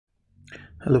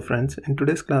Hello friends, in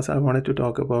today's class I wanted to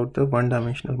talk about the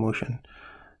one-dimensional motion,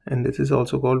 and this is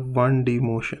also called 1D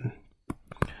motion.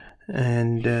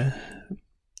 And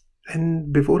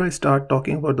before I start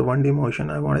talking about the 1D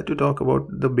motion, I wanted to talk about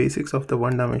the basics of the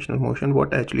one-dimensional motion,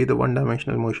 what actually the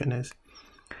one-dimensional motion is.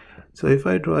 So if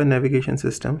I draw a navigation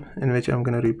system in which I'm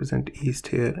going to represent east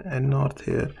here and north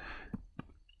here,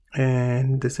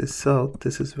 and this is south,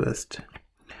 this is west.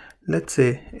 Let's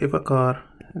say if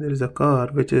there is a car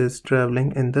which is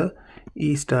traveling in the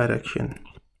east direction,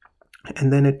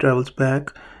 and then it travels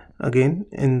back again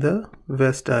in the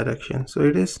west direction. So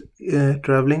it is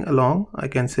traveling along, I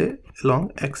can say,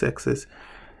 along x-axis.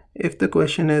 If the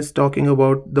question is talking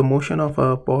about the motion of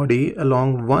a body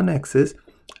along one axis,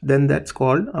 then that's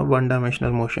called a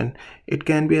one-dimensional motion. It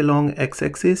can be along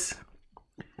x-axis,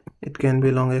 or it can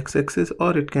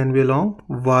be along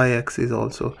y-axis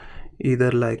also,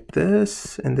 either like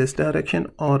this in this direction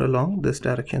or along this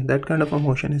direction. That kind of a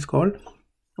motion is called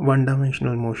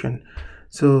one-dimensional motion.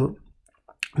 So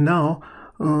now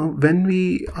when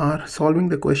we are solving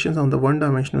the questions on the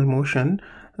one-dimensional motion,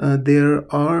 there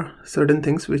are certain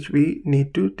things which we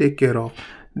need to take care of.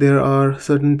 There are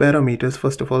certain parameters.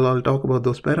 First of all, I'll talk about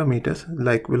those parameters,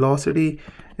 like velocity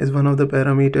is one of the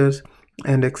parameters,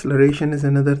 and acceleration is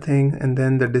another thing, and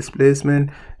then the displacement,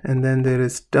 and then there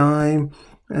is time.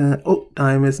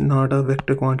 Time is not a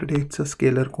vector quantity, it's a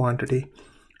scalar quantity.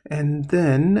 And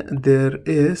then there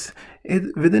is,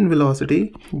 within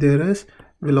velocity, there is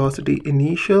velocity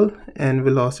initial and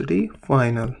velocity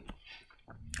final.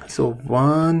 So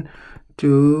 1,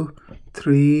 2,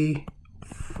 3,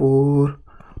 4,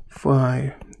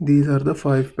 5. These are the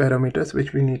 5 parameters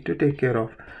which we need to take care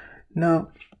of. Now,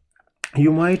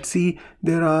 you might see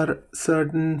there are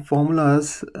certain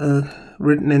formulas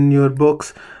written in your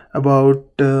books about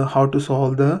how to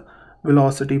solve the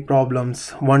velocity problems,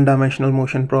 one-dimensional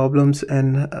motion problems,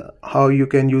 and how you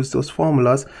can use those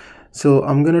formulas. So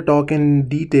I'm going to talk in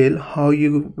detail how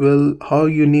you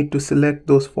need to select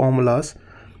those formulas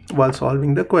while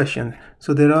solving the question.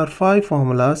 So there are 5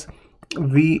 formulas.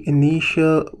 V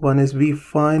initial, one is V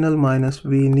final minus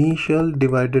V initial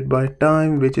divided by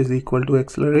time, which is equal to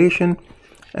acceleration.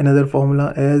 Another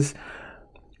formula is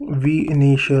V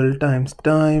initial times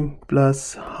time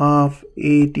plus half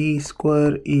AT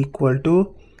square equal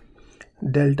to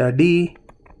delta D.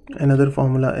 Another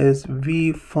formula is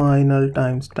V final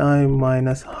times time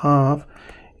minus half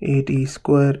AT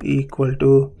square equal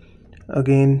to,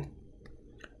 again,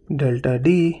 delta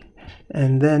D.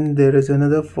 And then there is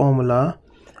another formula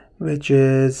which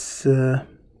is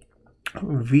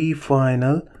V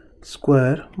final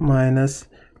square minus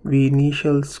V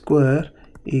initial square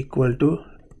equal to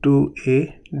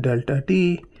 2a delta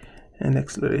t, and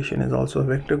acceleration is also a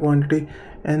vector quantity.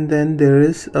 And then there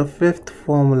is a 5th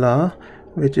formula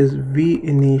which is V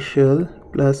initial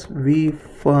plus V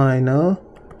final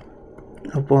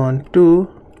upon 2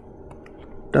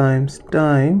 times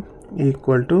time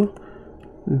equal to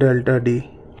delta d.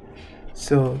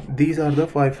 So these are the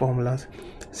 5 formulas.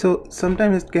 So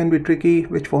sometimes it can be tricky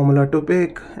which formula to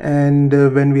pick, and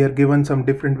when we are given some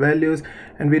different values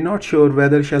and we're not sure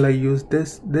whether shall I use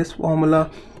this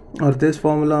formula or this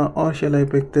formula, or shall I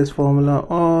pick this formula,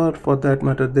 or for that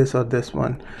matter this or this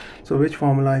one. So which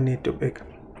formula I need to pick?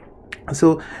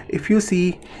 So if you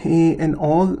see in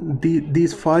all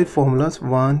these 5 formulas,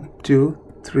 1, 2,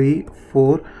 3,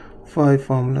 4, 5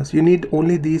 formulas, you need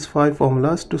only these 5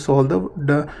 formulas to solve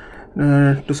the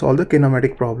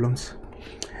kinematic problems.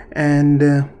 And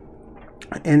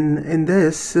in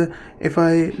this, if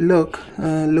I look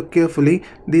carefully,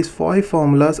 these 5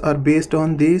 formulas are based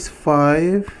on these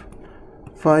five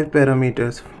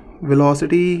parameters: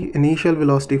 velocity initial,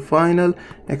 velocity final,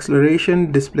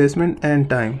 acceleration, displacement, and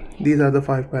time. These are the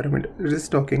 5 parameters it is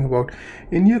talking about.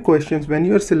 In your questions, when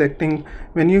you're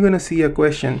going to see a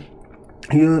question,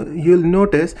 you'll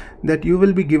notice that you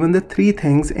will be given the 3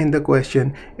 things in the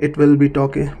question. It will be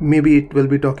talking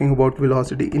about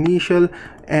velocity initial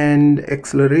and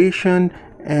acceleration,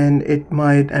 and it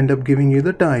might end up giving you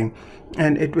the time,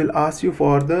 and it will ask you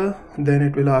for the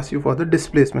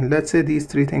displacement. Let's say these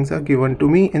 3 things are given to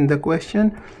me in the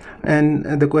question,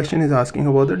 and the question is asking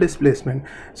about the displacement.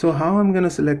 So how I'm going to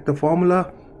select the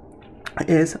formula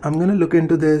is, I'm going to look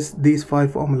into these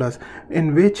 5 formulas,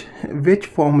 in which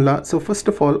formula. So first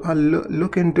of all, I'll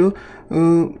look into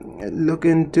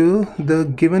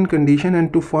the given condition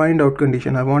and to find out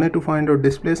condition. I wanted to find out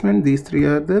displacement. These 3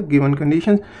 are the given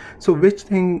conditions. So which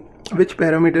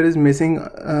parameter is missing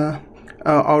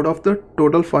out of the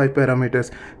total 5 parameters?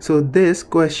 So this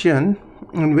question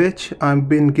in which I've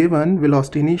been given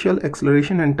velocity initial,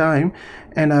 acceleration and time,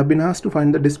 and I've been asked to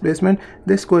find the displacement.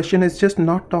 This question is just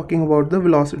not talking about the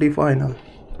velocity final,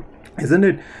 isn't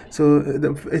it? So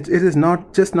it is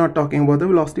not talking about the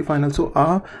velocity final. So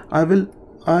I will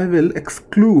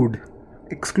exclude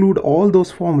all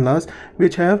those formulas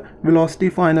which have velocity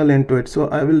final into it. So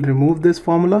I will remove this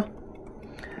formula,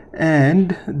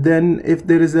 and then if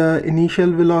there is a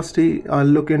initial velocity, I'll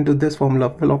look into this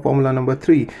formula number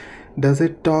 3. Does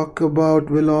it talk about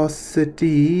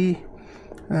velocity?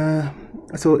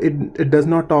 So it does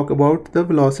not talk about the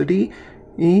velocity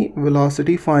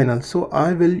final. So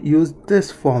I will use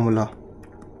this formula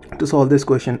to solve this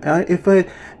question.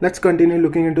 Let's continue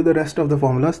looking into the rest of the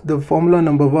formulas. The formula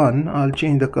number 1, I'll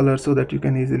change the color so that you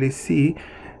can easily see.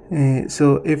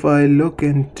 So if I look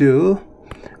into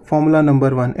formula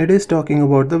number 1, it is talking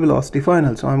about the velocity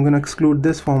final, so I'm going to exclude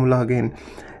this formula again.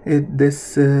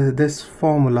 This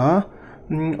formula,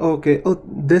 okay,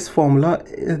 this formula,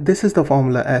 this is the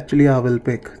formula actually I will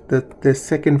pick, this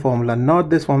second formula, not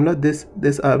this formula. This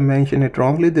I mentioned it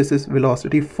wrongly. This is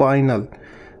velocity final.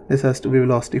 This has to be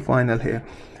velocity final here.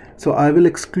 So I will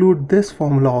exclude this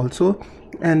formula also,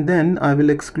 and then I will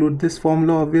exclude this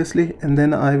formula obviously, and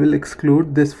then I will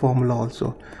exclude this formula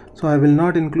also. So I will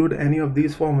not include any of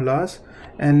these formulas,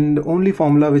 and the only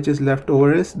formula which is left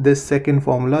over is this second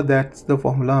formula. That's the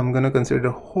formula I'm going to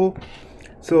consider.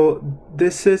 So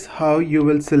this is how you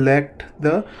will select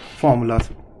the formulas.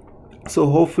 So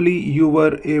hopefully you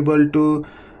were able to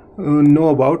know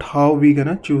about how we're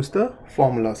gonna choose the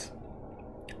formulas.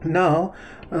 Now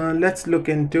let's look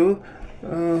into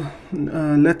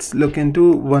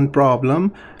one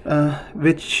problem in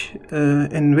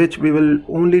which we will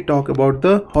only talk about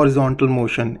the horizontal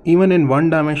motion. Even in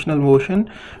one-dimensional motion,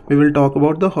 we will talk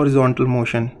about the horizontal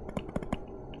motion.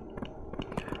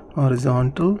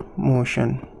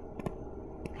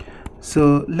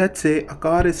 So let's say a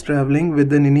car is traveling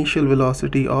with an initial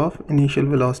velocity of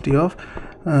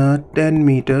 10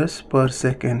 meters per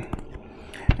second,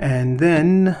 and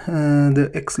then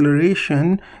the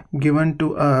acceleration given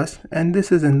to us, and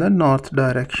this is in the north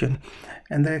direction,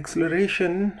 and the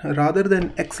acceleration, rather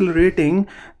than accelerating,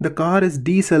 the car is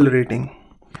decelerating.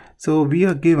 So we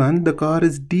are given the car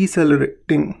is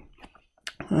decelerating.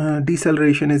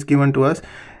 Deceleration is given to us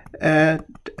at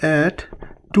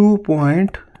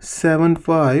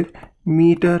 2.75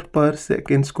 meter per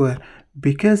second square.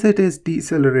 Because it is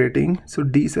decelerating, so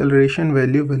deceleration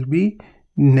value will be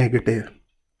negative.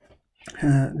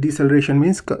 Deceleration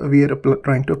means we are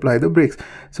trying to apply the brakes.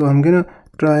 So I'm gonna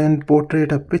try and portray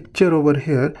a picture over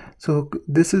here. So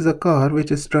this is a car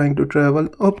which is trying to travel,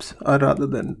 rather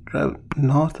than travel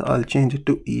north, I'll change it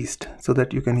to east so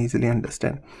that you can easily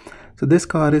understand. So this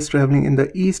car is traveling in the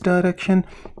east direction,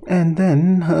 and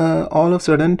then all of a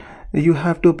sudden you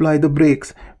have to apply the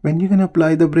brakes. When you can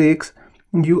apply the brakes,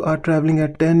 you are traveling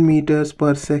at 10 meters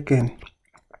per second,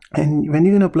 and when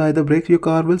you can apply the brakes, your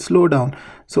car will slow down.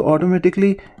 So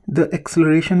automatically the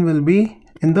acceleration will be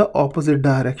in the opposite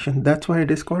direction. That's why it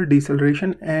is called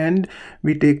deceleration, and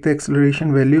we take the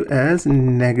acceleration value as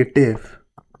negative.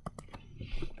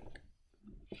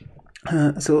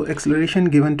 So acceleration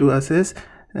given to us is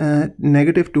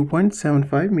negative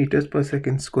 2.75 meters per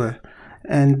second square.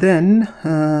 And then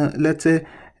let's say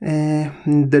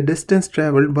the distance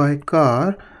traveled by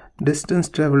car,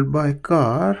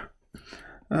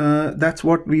 that's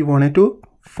what we wanted to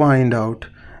find out.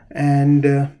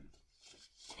 And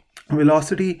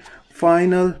velocity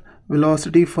final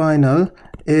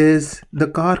is the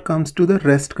car comes to the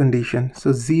rest condition.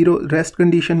 So zero rest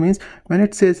condition means when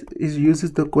it says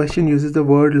uses the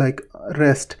word like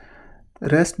rest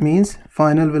means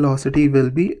final velocity will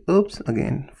be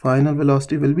final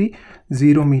velocity will be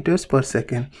 0 meters per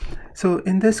second. So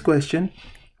in this question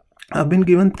I've been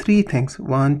given 3 things,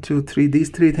 1, 2, 3. These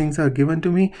 3 things are given to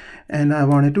me, and I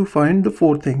wanted to find the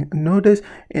 4th thing. Notice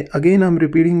again I'm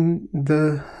repeating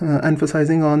the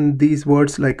emphasizing on these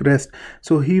words like rest.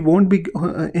 So he won't be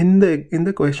in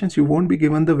the questions, you won't be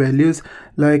given the values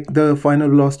like the final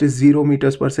velocity is 0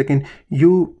 meters per second.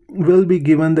 You will be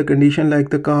given the condition like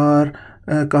the car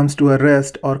comes to a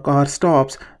rest or car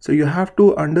stops. So you have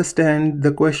to understand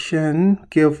the question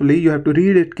carefully, you have to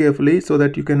read it carefully so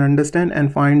that you can understand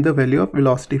and find the value of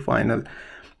velocity final.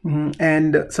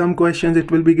 And some questions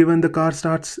it will be given the car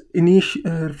starts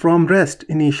from rest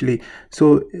initially.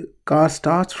 So car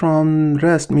starts from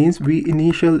rest means v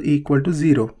initial equal to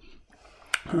 0.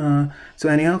 So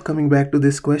anyhow, coming back to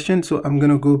this question, so I'm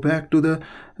gonna go back to the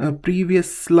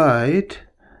previous slide.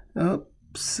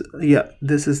 Yeah,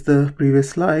 this is the previous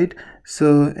slide.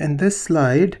 So in this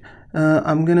slide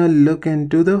I'm gonna look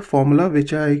into the formula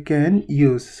which I can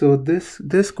use. So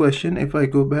this question, if I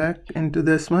go back into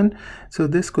this one, so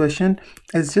this question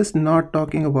is just not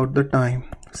talking about the time.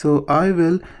 So I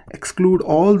will exclude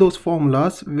all those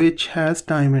formulas which has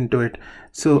time into it.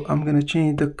 So I'm gonna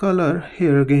change the color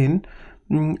here again.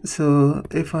 So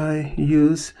if I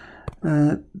use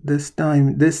this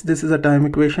time, this is a time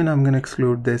equation, I'm going to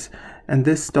exclude this, and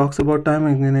this talks about time,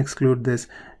 I'm going to exclude this.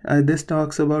 This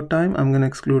talks about time, I'm going to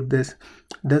exclude this.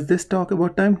 Does this talk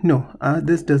about time? No,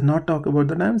 this does not talk about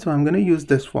the time, so I'm going to use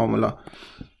this formula.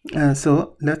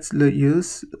 So let's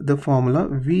use the formula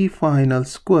v final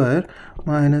square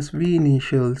minus v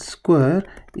initial square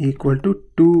equal to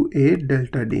 2a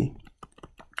delta d.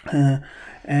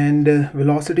 And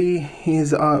velocity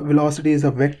is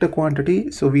a vector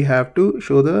quantity, so we have to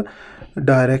show the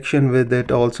direction with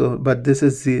it also, but this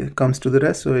is comes to the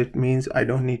rest, so it means I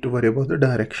don't need to worry about the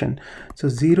direction. So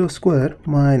 0 square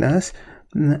minus,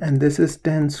 and this is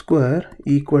 10 square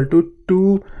equal to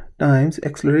 2 times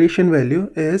acceleration value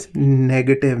is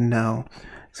negative now.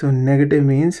 So negative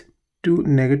means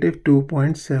negative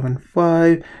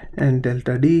 2.75, and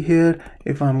delta d here,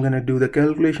 if I'm gonna do the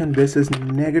calculation, this is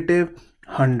negative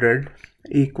 100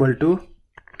 equal to,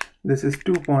 this is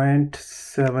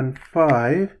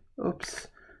 2.75, oops,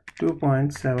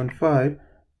 2.75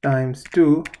 times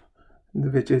 2,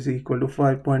 which is equal to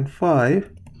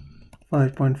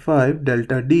 5.5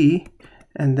 delta d,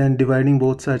 and then dividing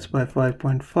both sides by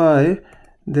 5.5,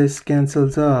 this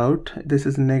cancels out, this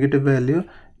is negative value,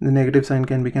 the negative sign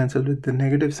can be cancelled with the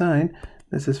negative sign,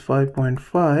 this is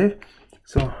 5.5,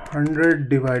 so 100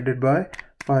 divided by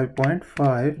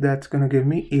 5.5, that's gonna give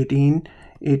me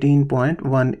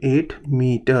 18.18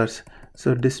 meters.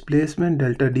 So displacement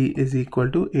delta d is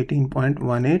equal to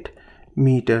 18.18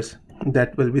 meters.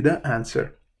 That will be the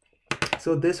answer.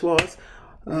 So this was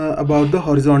about the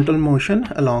horizontal motion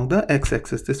along the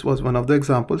x-axis. This was one of the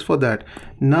examples for that.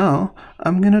 Now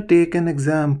I'm gonna take an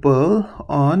example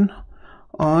on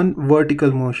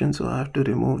vertical motion. So I have to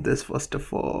remove this first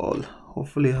of all.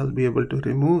 Hopefully I'll be able to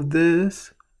remove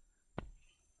this.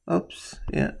 Oops,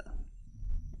 yeah.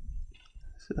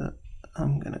 So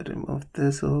I'm gonna remove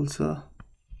this also.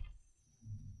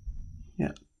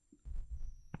 Yeah,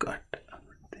 got it.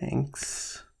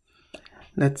 Thanks.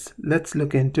 Let's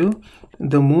look into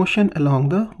the motion along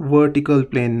the vertical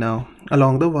plane now,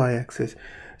 along the y-axis.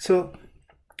 So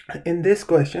in this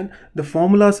question, the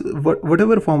formulas,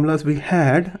 whatever formulas we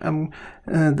had,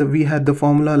 we had the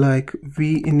formula like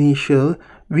v initial,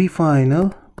 v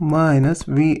final minus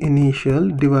v initial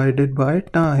divided by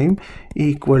time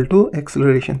equal to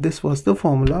acceleration. This was the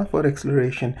formula for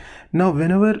acceleration. Now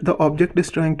whenever the object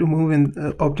is trying to move in,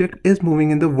 object is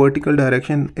moving in the vertical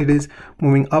direction, it is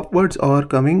moving upwards or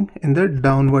coming in the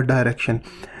downward direction.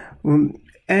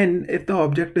 And if the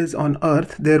object is on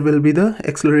earth, there will be the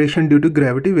acceleration due to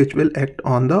gravity which will act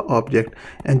on the object,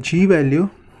 and g value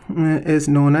is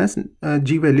known as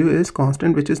g value is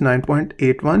constant, which is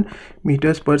 9.81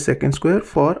 meters per second square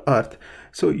for earth.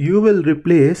 So you will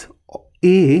replace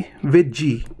a with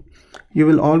g, you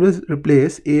will always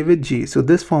replace a with g. So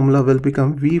this formula will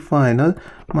become v final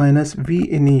minus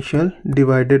v initial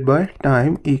divided by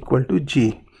time equal to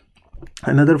g.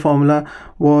 Another formula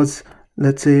was,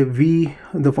 let's say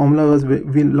the formula was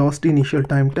velocity initial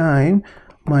time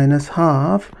minus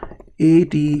half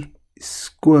at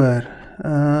square,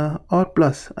 or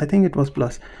plus, I think it was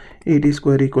plus, at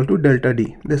square equal to delta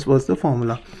d. This was the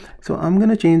formula. So I'm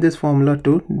gonna change this formula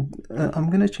to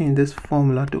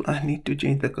I need to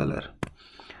change the color.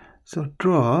 So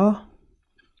draw,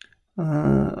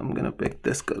 I'm gonna pick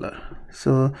this color.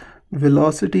 So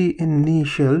velocity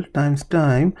initial times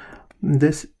time,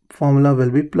 this formula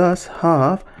will be plus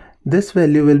half, this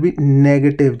value will be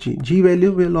negative g. G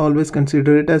value will always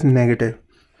consider it as negative.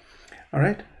 All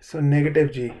right, so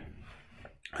negative g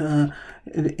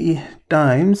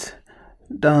times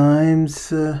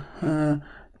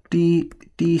t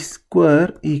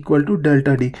square equal to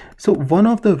delta d. So one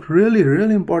of the really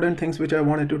important things which I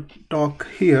wanted to talk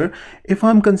here, if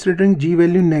I'm considering g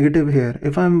value negative here,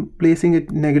 if I'm placing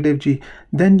it negative g,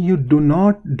 then you do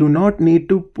not need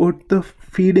to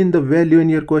feed in the value in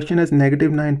your question as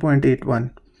negative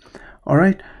 9.81. all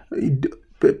right,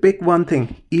 pick one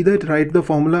thing, either write the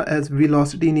formula as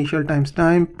velocity initial times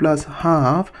time plus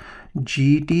half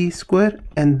gt square,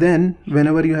 and then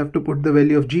whenever you have to put the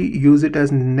value of g, use it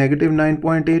as negative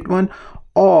 9.81,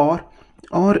 or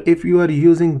if you are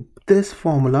using this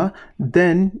formula,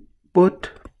 then put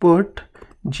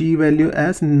g value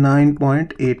as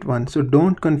 9.81. so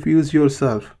don't confuse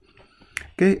yourself.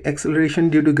 Okay, acceleration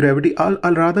due to gravity. I'll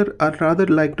rather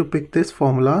like to pick this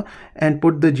formula and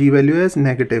put the g value as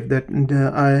negative. That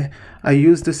I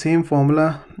use the same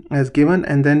formula as given,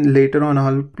 and then later on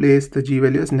I'll place the g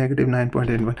value as negative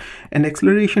 9.81. And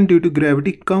acceleration due to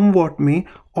gravity, come what may,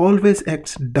 always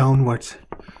acts downwards.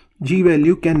 G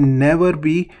value can never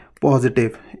be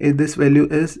positive. If this value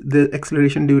is, the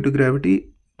acceleration due to gravity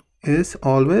is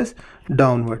always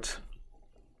downwards.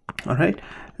 All right,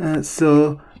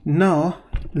 so now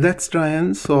let's try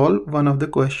and solve one of the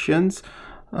questions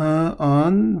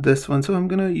on this one. So I'm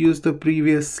gonna use the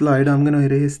previous slide. I'm gonna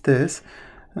erase this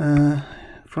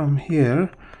from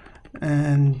here,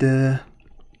 and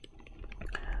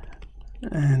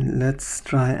let's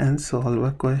try and solve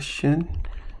a question.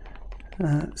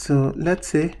 So let's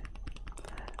say,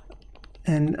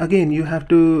 and again you have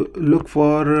to look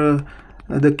for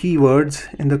the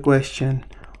keywords in the question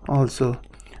also.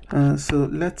 So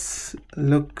let's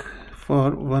look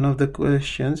for one of the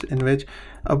questions in which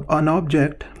an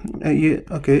object,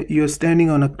 you're standing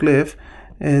on a cliff.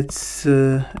 It's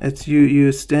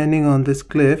you're standing on this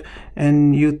cliff,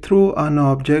 and you throw an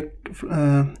object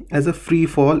as a free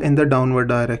fall in the downward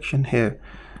direction here.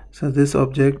 So this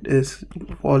object is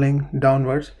falling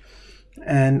downwards,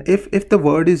 and if the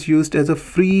word is used as a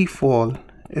free fall,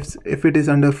 if it is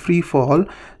under free fall,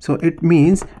 so it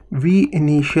means v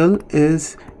initial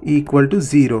is equal to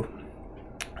 0.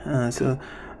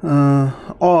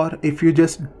 Or if you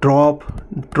just drop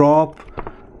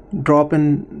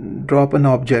an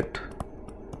object,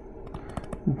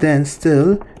 then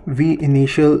still v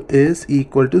initial is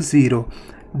equal to 0.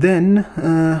 Then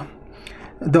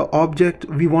the object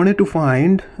we wanted to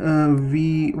find,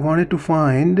 v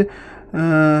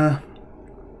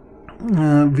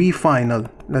final.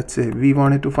 Let's say we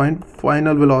wanted to find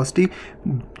final velocity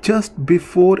just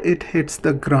before it hits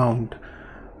the ground.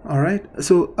 All right,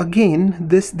 so again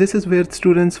this is where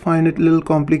students find it a little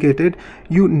complicated.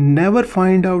 You never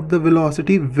find out the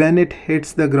velocity when it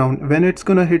hits the ground. When it's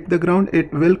gonna hit the ground,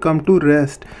 it will come to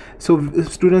rest. So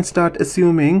students start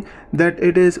assuming that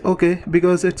it is okay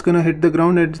because it's gonna hit the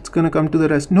ground and it's gonna come to the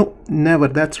rest. No, never.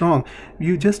 That's wrong.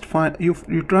 You just find,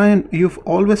 you try and you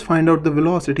always find out the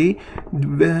velocity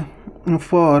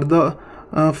for the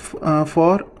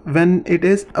for when it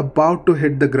is about to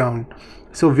hit the ground.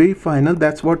 So v final,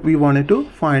 that's what we wanted to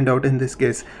find out in this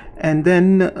case. And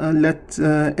then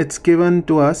it's given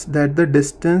to us that the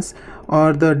distance,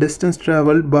 or the distance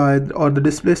traveled by, or the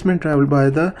displacement traveled by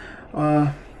the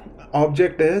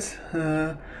object is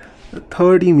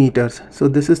 30 meters. So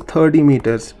this is 30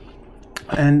 meters.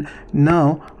 And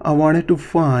now I wanted to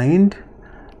find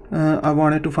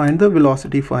the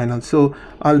velocity final. So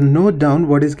I'll note down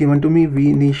what is given to me. V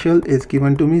initial is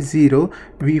given to me 0,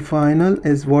 v final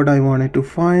is what I wanted to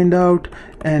find out,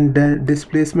 and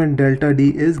displacement delta d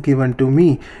is given to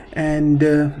me. And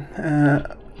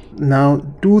now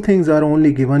two things are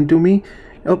only given to me.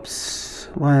 Oops,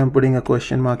 why I'm putting a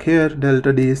question mark here.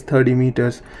 Delta d is 30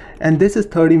 meters, and this is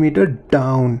 30 meter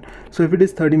down. So if it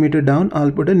is 30 meter down,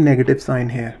 I'll put a negative sign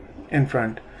here in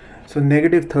front. So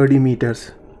negative 30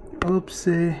 meters. Oops,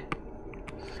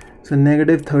 so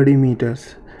negative 30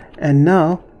 meters. And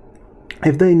now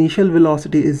if the initial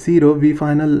velocity is 0, v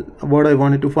final, what I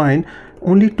wanted to find,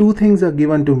 only two things are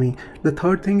given to me. The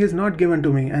third thing is not given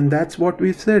to me, and that's what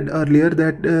we said earlier,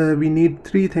 that we need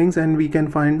three things and we can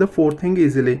find the fourth thing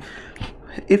easily.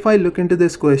 If I look into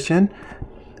this question,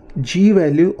 g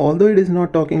value, although it is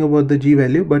not talking about the g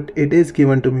value, but it is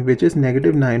given to me, which is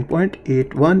negative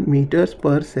 9.81 meters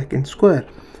per second square.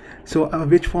 So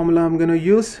which formula I'm gonna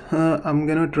use? I'm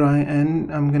gonna try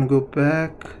and I'm gonna go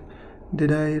back.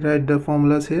 Did I write the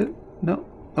formulas here? No.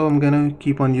 Oh, I'm gonna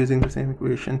keep on using the same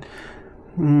equation,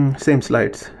 same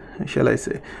slides, shall I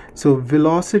say. So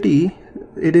velocity,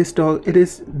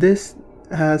 this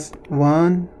has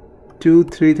 1, 2,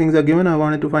 3 things are given. I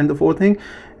wanted to find the fourth thing,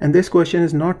 and this question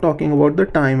is not talking about the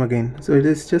time again. So it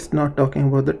is just not talking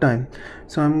about the time.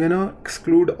 So I'm gonna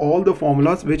exclude all the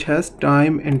formulas which has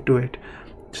time into it.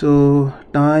 So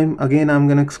time, again I'm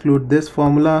gonna exclude this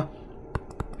formula.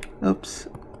 Oops,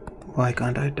 why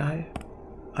can't I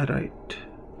write?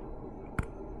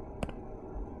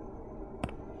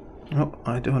 Oh,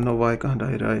 I don't know why can't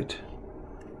I write.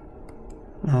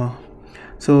 Oh,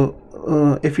 so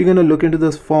if you're gonna look into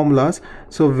those formulas,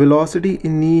 so velocity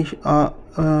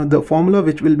the formula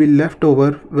which will be left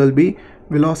over will be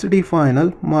velocity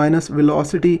final minus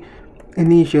velocity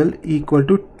initial equal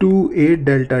to 2a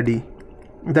delta d.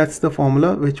 That's the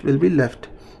formula which will be left.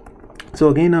 So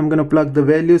again I'm gonna plug the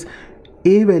values.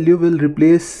 A value will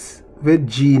replace with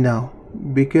g now,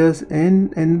 because in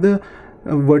the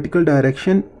vertical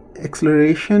direction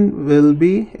acceleration will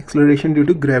be acceleration due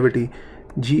to gravity.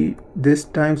 G, this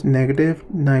times negative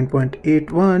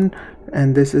 9.81,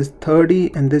 and this is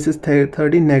 30, and this is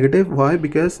 30 negative. Why?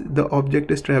 Because the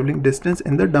object is traveling distance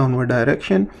in the downward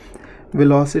direction.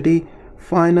 Velocity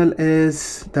final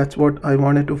is, that's what I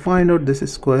wanted to find out. This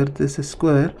is square, this is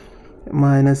square,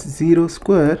 minus 0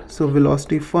 square. So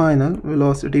velocity final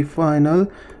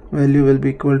value will be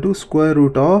equal to square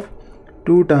root of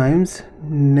 2 times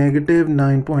negative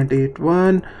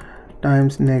 9.81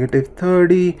 times negative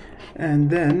 30, and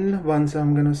then once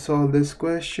I'm gonna solve this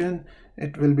question,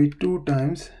 it will be 2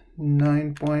 times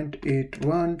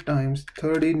 9.81 times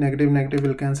 30. Negative negative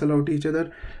will cancel out each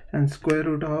other, and square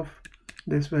root of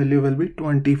this value will be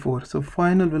 24. So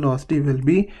final velocity will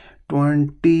be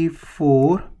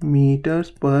 24 meters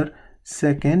per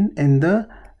second in the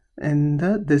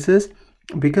this is,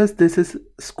 because this is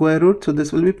square root, so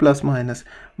this will be plus minus,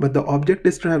 but the object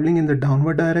is traveling in the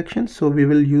downward direction, so we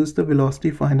will use the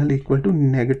velocity final equal to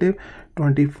negative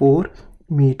 24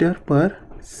 meter per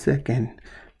second.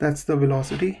 That's the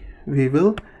velocity we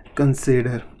will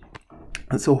consider.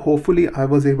 So hopefully I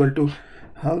was able to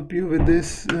help you with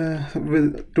this,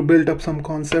 to build up some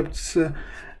concepts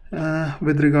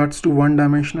with regards to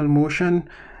one-dimensional motion.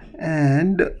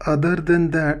 And other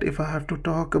than that, if I have to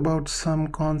talk about some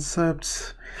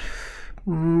concepts,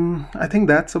 I think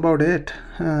that's about it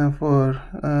for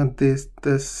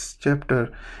this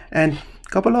chapter. And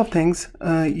couple of things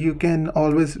you can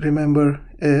always remember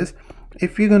is,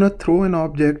 if you're gonna throw an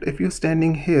object, if you're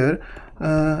standing here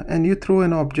and you throw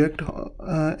an object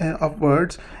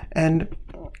upwards, and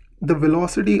the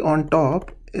velocity on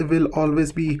top will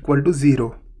always be equal to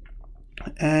 0.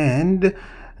 And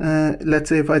let's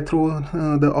say if I throw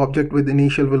the object with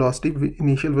initial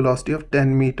velocity of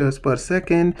 10 meters per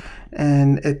second,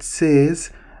 and it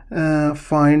says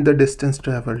find the distance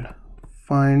traveled,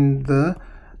 find the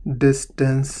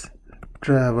distance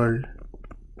traveled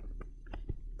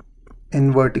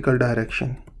in vertical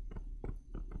direction.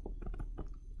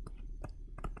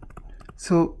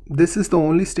 So this is the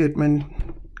only statement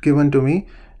given to me,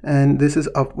 and this is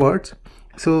upwards.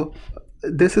 So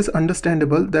this is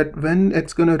understandable that when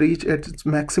it's going to reach its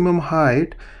maximum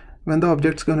height, when the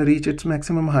object's going to reach its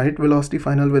maximum height, velocity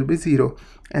final will be 0,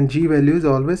 and g value is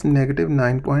always negative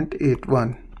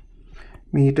 9.81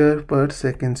 meter per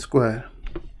second square.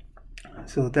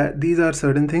 So that these are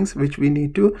certain things which we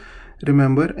need to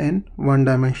remember in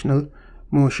one-dimensional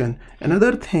motion.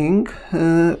 Another thing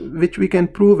which we can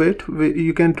prove it,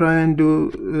 you can try and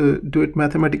do it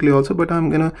mathematically also, but I'm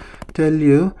gonna tell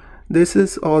you this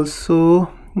is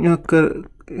also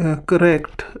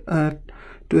correct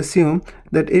to assume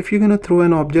that if you're going to throw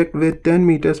an object with 10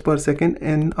 meters per second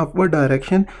in upward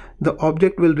direction, the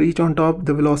object will reach on top,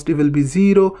 the velocity will be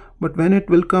 0, but when it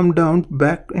will come down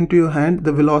back into your hand,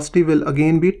 the velocity will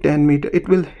again be 10 meters. It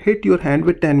will hit your hand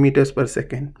with 10 meters per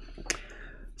second.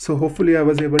 So hopefully I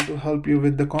was able to help you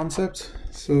with the concepts.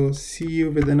 So see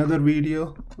you with another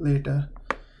video later.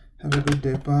 Have a good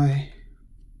day. Bye.